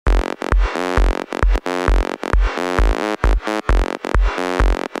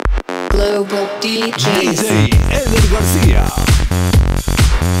global DJs. DJ Eder Garcia.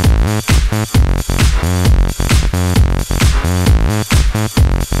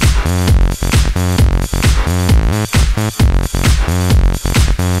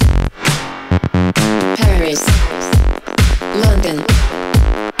 Paris, London,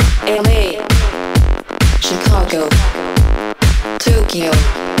 LA, Chicago, Tokyo,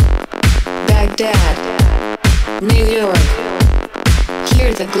 Baghdad, New York.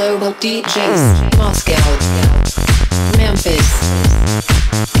 Hear the global DJs. Moscow, Memphis,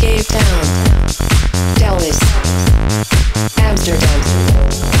 Cape Town, Dallas, Amsterdam,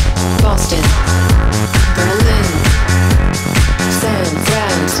 Boston, Berlin, San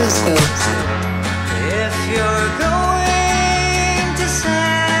Francisco. If you're going to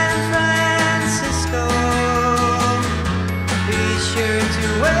San Francisco, be sure to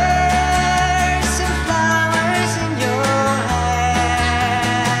wear some flowers in your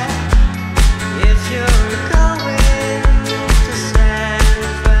hair. If you're going to San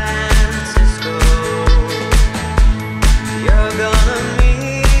Francisco, you're gonna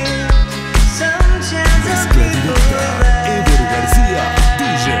meet some chance of people there. Eder Garcia,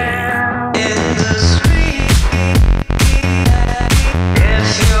 DJ. In the street, if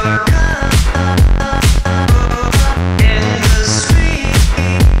you're in the street,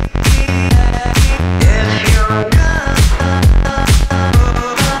 if you're in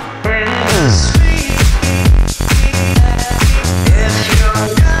the street, if you're in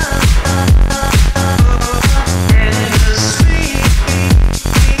the street,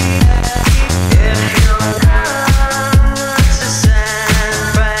 if you're to San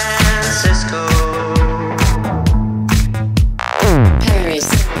Francisco. Paris,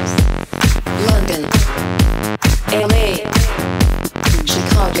 London, LA,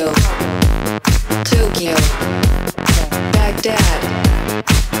 Chicago, Tokyo, Baghdad,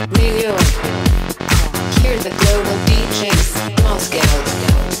 New York. Hear the global DJs. Moscow,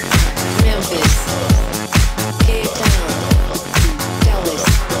 Memphis, Cape Town, Dallas,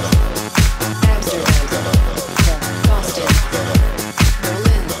 Amsterdam, Boston,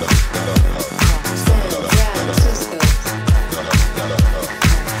 Berlin, San Francisco.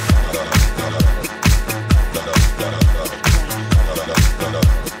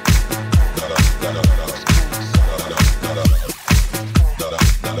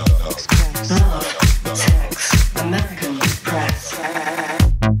 Love, sex, American press.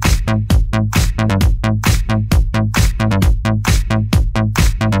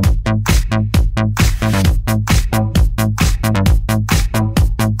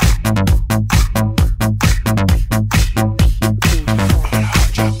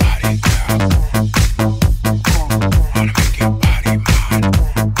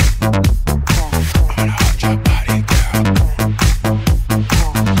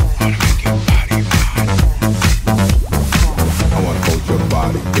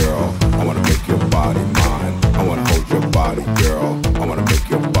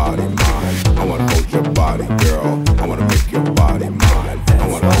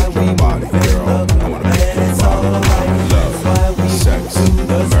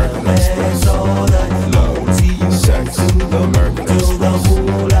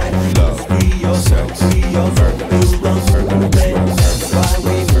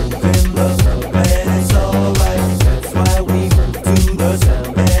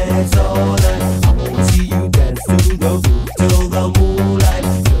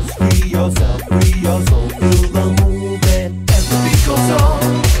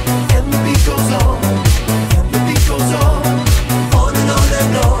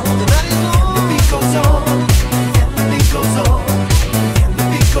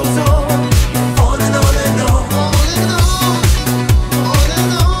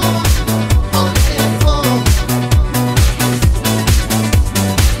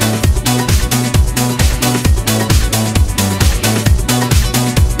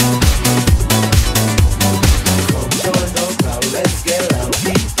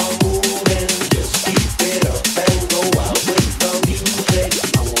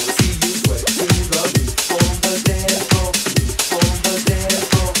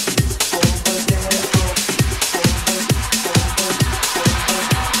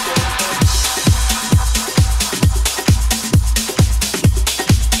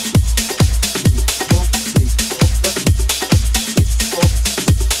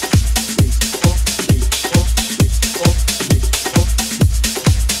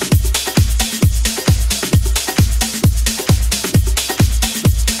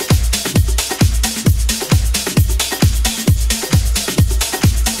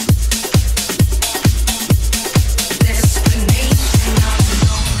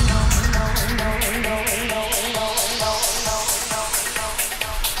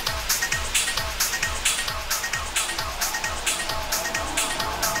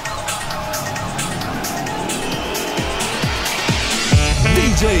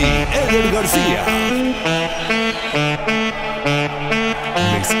 DJ Eder Garcia.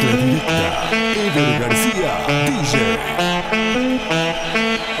 Mezcla directa. Eder Garcia, DJ.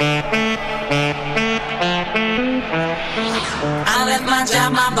 I left my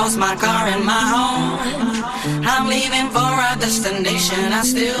job, my boss, my car, and my home. I'm leaving for a destination I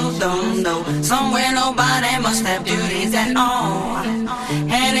still don't know. Somewhere nobody must have duties at all.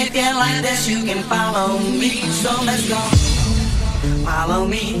 And if you like this, you can follow me. So let's go. Follow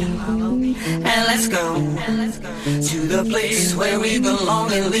me. And let's go to the place where we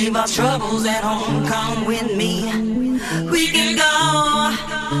belong and leave our troubles at home. Come with me. We can go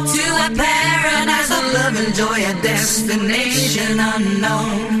to a paradise of love and joy, a destination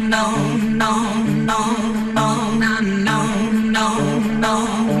unknown, known, known, known, known, unknown, known,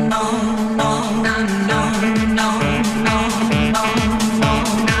 known, known, known, unknown, known, known, known,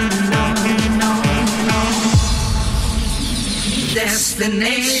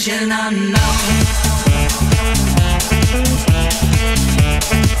 destination unknown.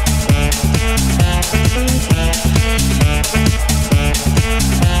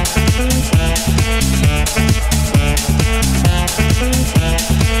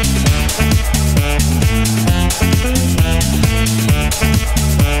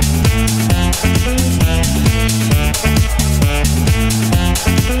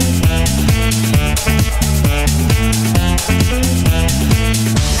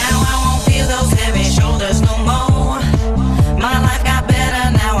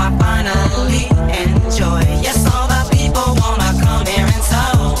 Yes, all the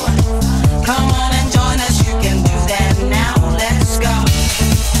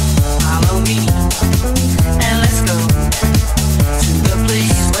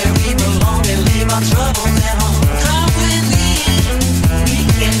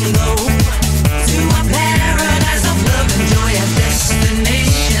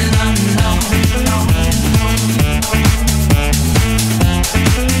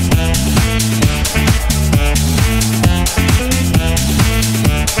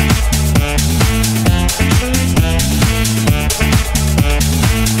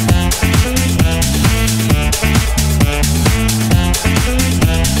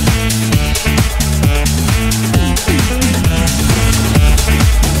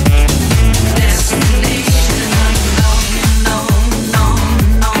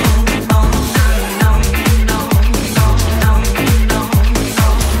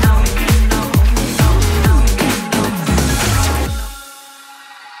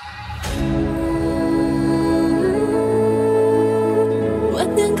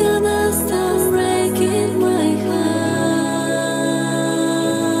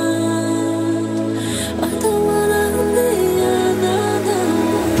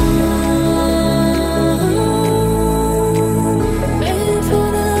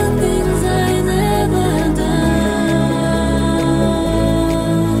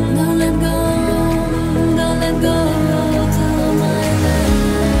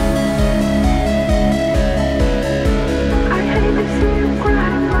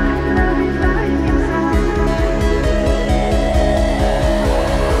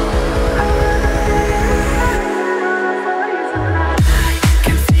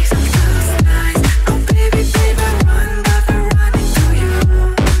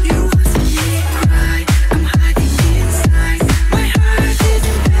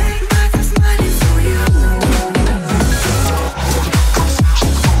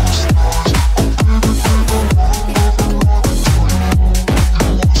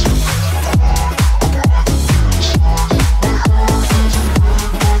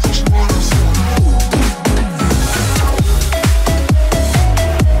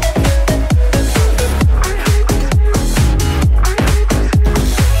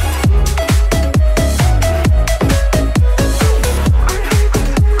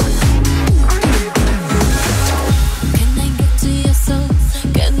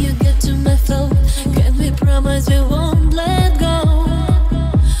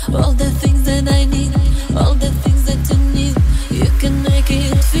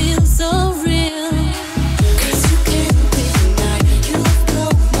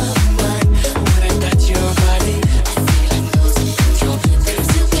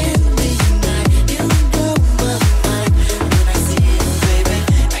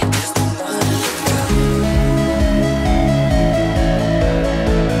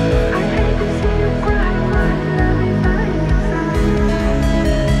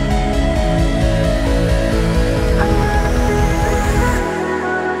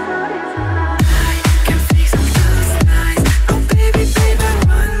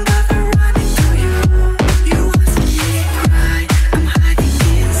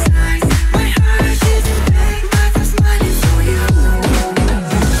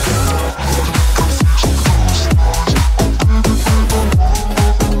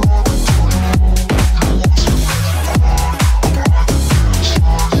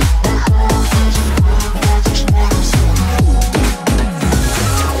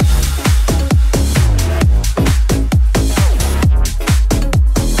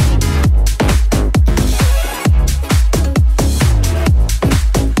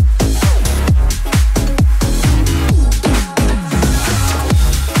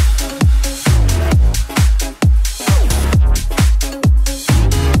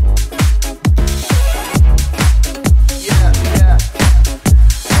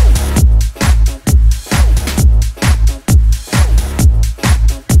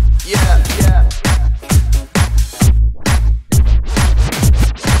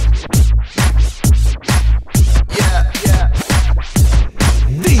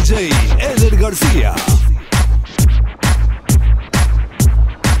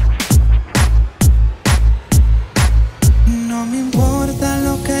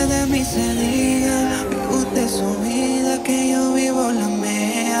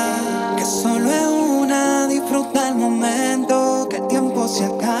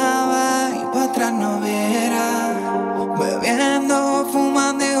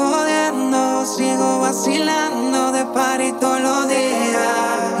vacilando de party todos los días.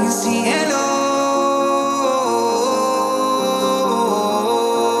 Y cielo.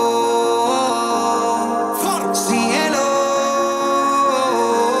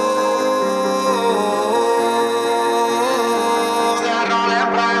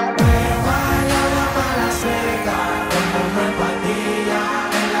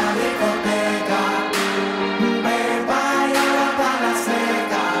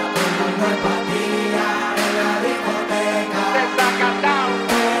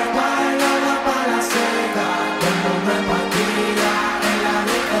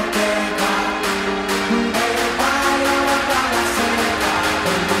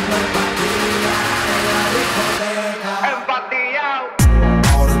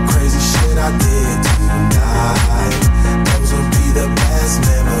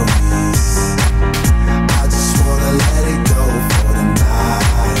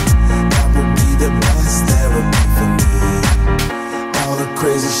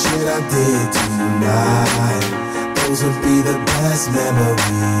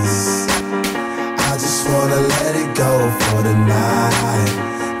 Memories. I just wanna let it go for the night.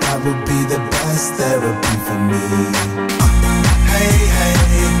 That would be the best therapy for me. Hey, hey,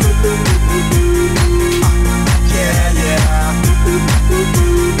 yeah, yeah.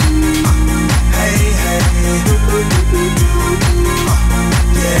 Hey, hey, yeah, yeah. Hey, hey,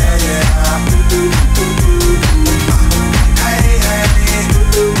 yeah, yeah.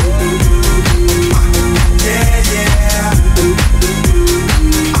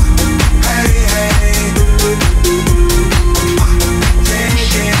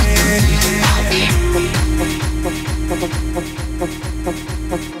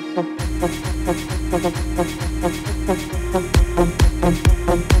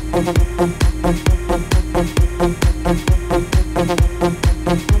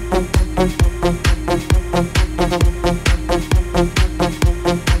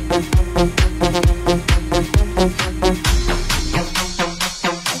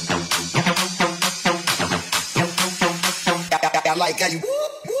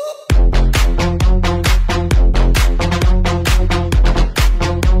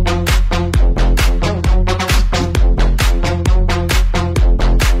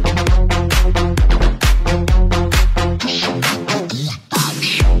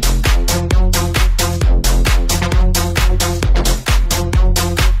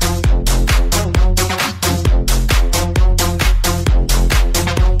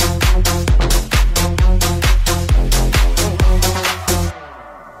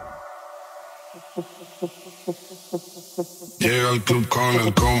 Llega al club con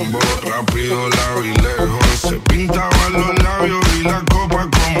el combo, rápido, largo y lejos. Se pintaban los labios y la copa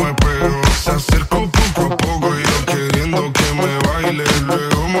como espejo. Se acercó poco a poco y yo queriendo que me baile.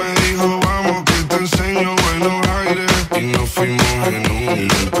 Luego me dijo, vamos que te enseño buenos aires. Y nos fuimos en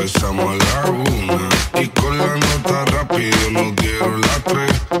una, empezamos a la una. Y con la nota rápido nos dieron las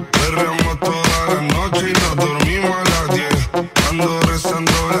tres. Perreamos toda la noche y nos dormimos a las 10. Ando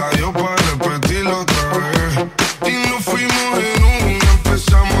rezando la Dios para repetirlo otra vez. Y nos fuimos en una,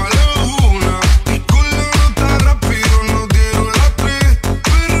 empezamos a la una. Y con la nota rápido nos dieron las tres.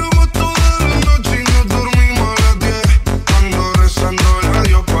 Perreamos toda la noche y nos dormimos a las 10. Ando rezando a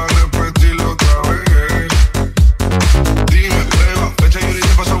Dios para repetirlo otra vez. Dime, prueba, fecha y ahorita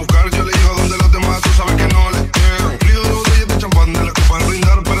paso a buscar. Yo le llego donde los demás, tú sabes que no les llegan. Río de botellas de champán de la copa a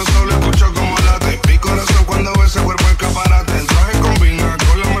brindar, pero solo escucho como late mi corazón cuando ve ese cuerpo escaparate. El traje combina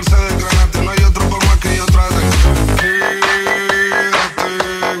con la Mercedes Granate. No hay otro por más que yo trate. Quédate,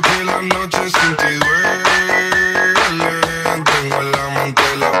 que la noche sin ti duele. Tengo en la mente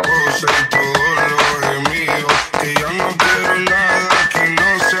la pose y todo lo gemido. Que ya no quiero nada que no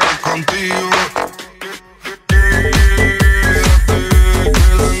sea contigo. Quédate, que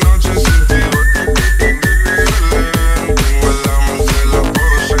la noche sin ti duele. Tengo en la mente la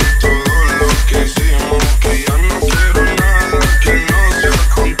pose y todo lo que hicimos. Que ya no quiero nada que no sea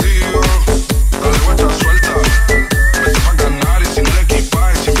contigo. Dale vuelta suelta, vete pa' ganar y sin el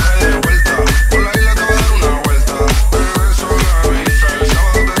equipaje siempre de vuelta. Por la isla te voy a dar una vuelta. Bebé, sola avisa, el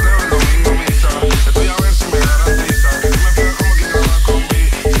sábado te veo, el domingo misa. Estoy a ver si me garantiza que tú me pegas como quien habla con mi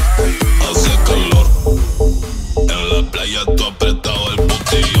Hace calor, en la playa tú apretado el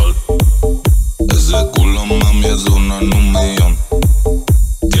botellón. Ese culo mami es una en un millón.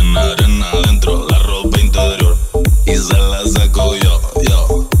 Tiene arena adentro, la ropa interior y se la saco yo.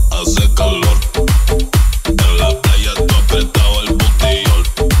 Hace calor, en la playa tú apretado el botellón.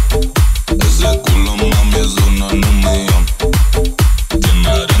 Ese culo mami es una en un millón. Tiene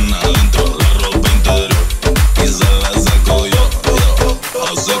arena adentro, la ropa interior y se la saco yo.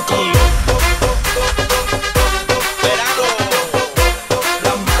 Hace calor.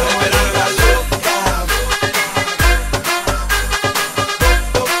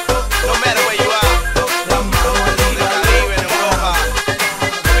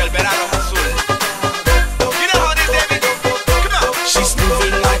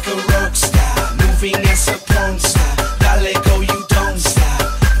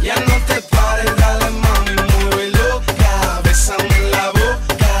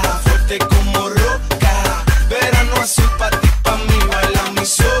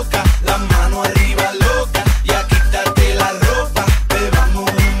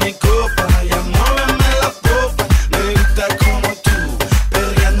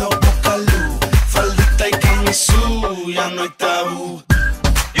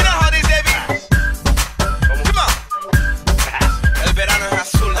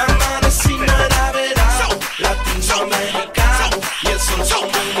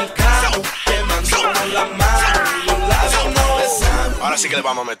 comunicamos, quemándonos las manos y los labios nos besamos. Ahora sí que le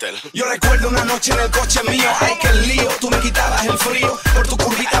vamos a meter. Yo recuerdo una noche en el coche mío, ay que lío, tú me quitabas el frío, por tu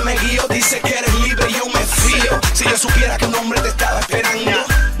curvita me guío, dices que eres libre y yo me fío. Si yo supiera que un hombre te estaba esperando,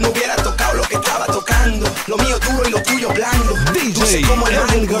 no hubiera tocado lo que estaba tocando. Lo mío duro y lo tuyo blando. DJ como el Eder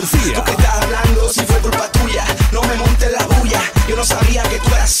mango. Garcia. Tú que estás hablando, si fue culpa tuya, no me montes la bulla. Yo no sabía que tú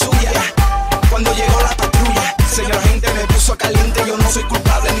eras suya. Cuando llegó la patrulla, señor gente me puso caliente. Yo no soy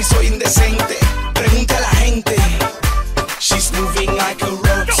culpable ni soy indecente. Pregunta a la gente. She's moving like a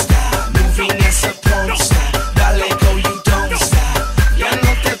rockstar, moving as a porn star. Dale go, you don't stop. Ya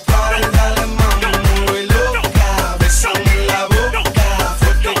no te pares, dale mami, muy loca. Besame en la boca,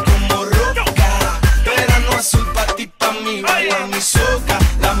 fuerte como roca. Verano azul pa' ti, pa' mí, baila mi soca.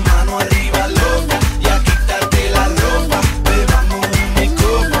 La mano arriba loca, ya quítate la ropa. Bebamos en mi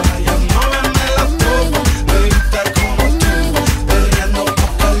copa, ya muéveme la popa. Me gusta como tú, perreando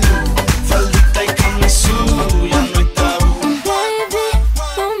poca luz. Faldita y camisú, ya no está. Baby,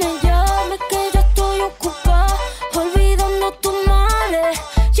 no me llames que yo estoy ocupada, olvidando tus males.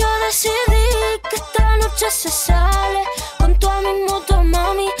 Yo decidí que esta noche se sale con toda mi moto,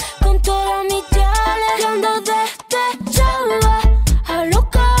 mami, con todas mis yales. Y ando despechada, a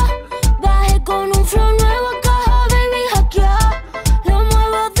loca, bajé con un flow nuevo a caja, baby, hackeada. Lo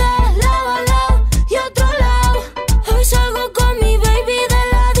muevo de lado a lado y otro lado. Hoy salgo con mi baby de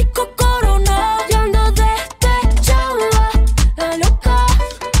la disco Corona. Y ando despechada, a loca,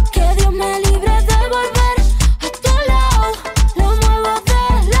 que Dios me libre de volver a tu lado. Lo muevo de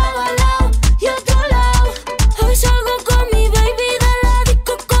lado a lado y otro lado. Hoy salgo con mi baby de la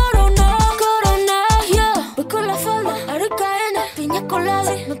disco Corona. Corona, yeah. Voy con la falda, aro y cadena, piña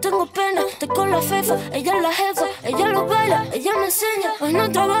colada, no tengo pena. Estoy con la fefa, ella es la jefa, ella lo baila, ella me enseña. Hoy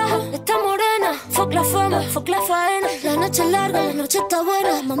no trabaja, está morena. Fuck la fama, fuck la faena. La noche es larga, la noche está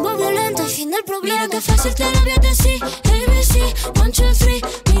buena. Mambo violento y fin del problema. Mira que fácil te lo voy a decir, ABC, 1, 2, 3.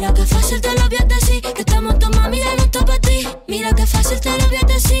 Mira que fácil te lo voy a decir, que estamos tu mami ya no está para ti. Mira que fácil te lo voy a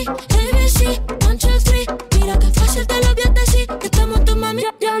decir, ABC, 1, 2, 3. Mira que fácil te lo voy a decir, que estamos tu mami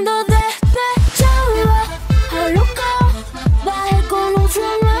ya ando despechada, a loca, bajé con un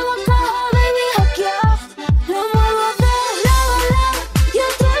flow nuevo a caja, baby, hackeada. Lo muevo de lado a lado y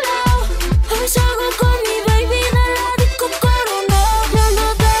otro lado. Hoy salgo con mi baby de la disco Corona. Yo ando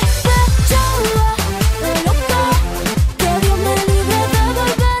despechada, a loca, que Dios me libre de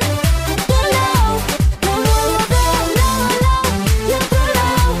volver a tu lado. Lo muevo de lado a lado y otro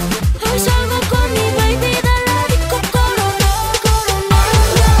lado. Hoy salgo con mi baby de la disco Corona. Corona,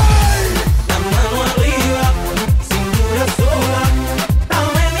 La mano arriba, cintura sola, da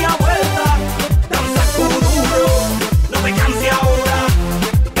media vuelta, danza kuduro, no te canses ahora,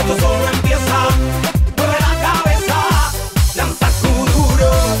 que esto solo empieza, mueve la cabeza, danza kuduro,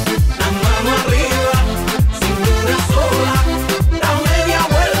 la mano arriba, cintura sola, da media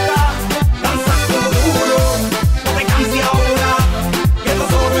vuelta, danza kuduro, no te canses ahora, que esto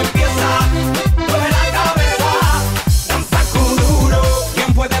solo empieza, mueve la cabeza, danza kuduro.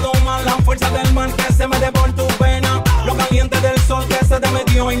 ¿Quién puede domar la fuerza del mar que se mete por tu pena? Lo caliente del sol que se te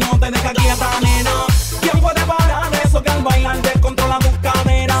metió y no te deja quieta, nena. ¿Quién puede parar eso que al bailar descontrola tus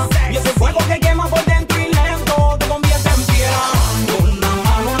caderas? Y ese fuego que quema por dentro y lento te convierte en piedra. Con la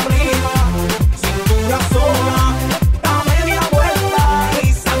mano arriba, cintura sola, da media vuelta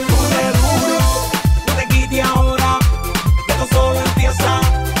y sacude duro. No te quites ahora, que esto solo empieza.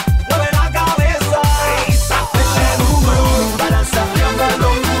 Mueve la cabeza y sacude duro. Balanceando la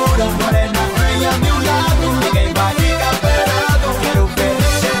locura, morena, bella a mi lado. Que vaya esperado, quiero ver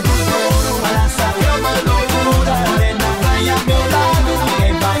ese futuro.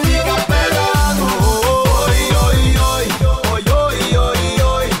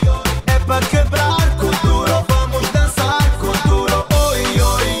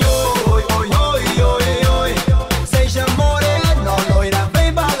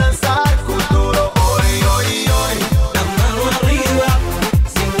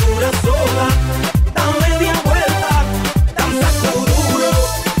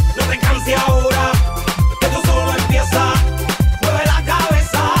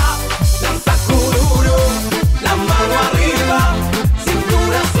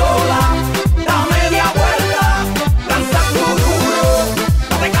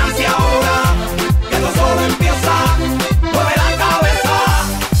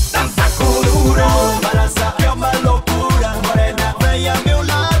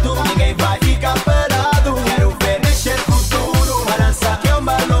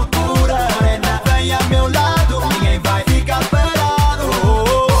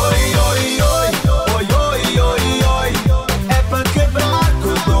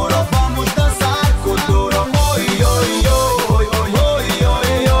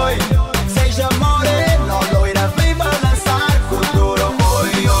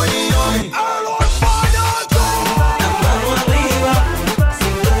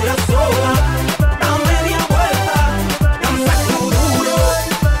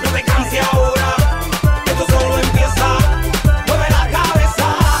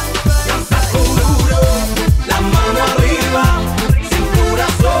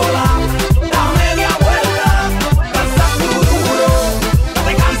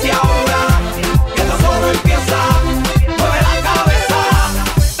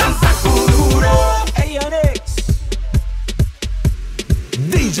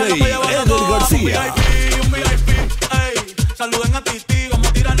 DJ Eder Garcia. Un VIP, ey. Saluden a Titi, vamos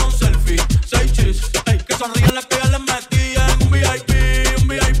a tirarnos un selfie. 6 chis, ey. Que sonrían las que ya les metí en un VIP,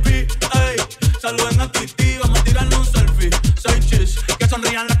 ey. Saluden a Titi, vamos a tirarnos un selfie. 6 chis, que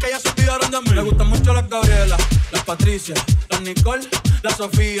sonrían las que ya se olvidaron de mí. Me gustan mucho las Gabriela, las Patricia, las Nicole, la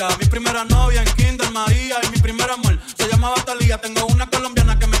Sofía. Mi primera novia en Kinder María y mi primer amor se llamaba Talía. Tengo una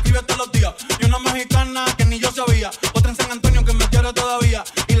colombiana que me escribe todos los días y una mexicana que ni yo sabía. Otra en San Antonio que me quiere todavía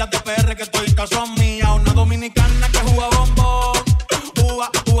y la TPR que estoy en casa mía. Una dominicana que juega bombón,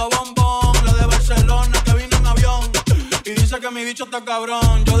 juega bombón. La de Barcelona que vino en avión y dice que mi bicho está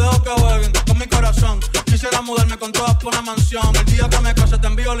cabrón. Yo dejo que jueguen con mi corazón. Quisiera mudarme con todas por una mansión. El día que me case te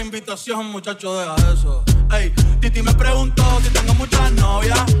envío la invitación, muchacho, deja eso. Ey, Titi me preguntó si tengo muchas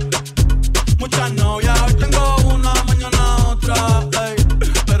novias. Muchas novias, hoy tengo una, mañana otra, ey.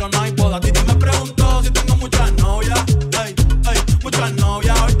 Pero no hay boda. Titi me preguntó si tengo muchas novias. Ey, muchas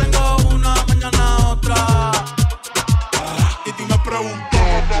novias, hoy tengo una, mañana otra. Titi me preguntó.